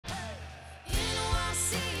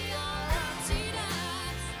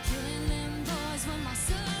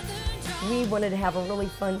we wanted to have a really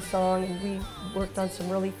fun song, and we worked on some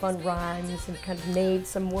really fun rhymes and kind of made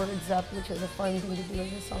some words up, which is a fun thing to do as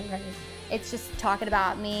a songwriter. It's just talking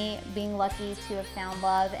about me being lucky to have found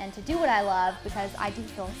love and to do what I love, because I do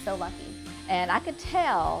feel so lucky. And I could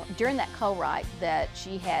tell during that co-write that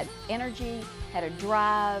she had energy, had a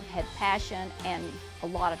drive, had passion, and a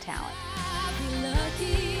lot of talent.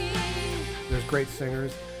 There's great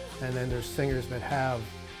singers, and then there's singers that have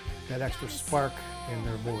that extra spark in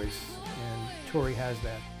their voice, and Tori has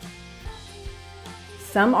that.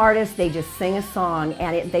 Some artists, they just sing a song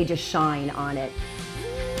and they just shine on it.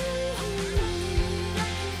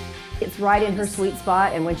 It's right in her sweet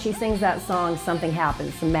spot, and when she sings that song, something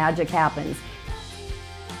happens, some magic happens.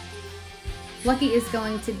 Lucky is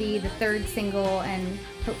going to be the third single and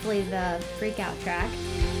hopefully the breakout track.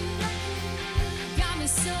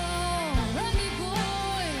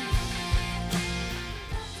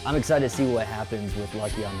 I'm excited to see what happens with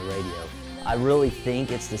Lucky on the radio. I really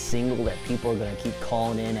think it's the single that people are going to keep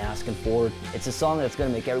calling in, asking for. It's a song that's going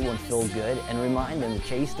to make everyone feel good and remind them to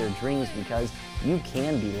chase their dreams, because you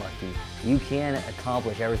can be lucky. You can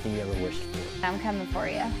accomplish everything you ever wished for. I'm coming for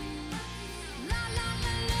you.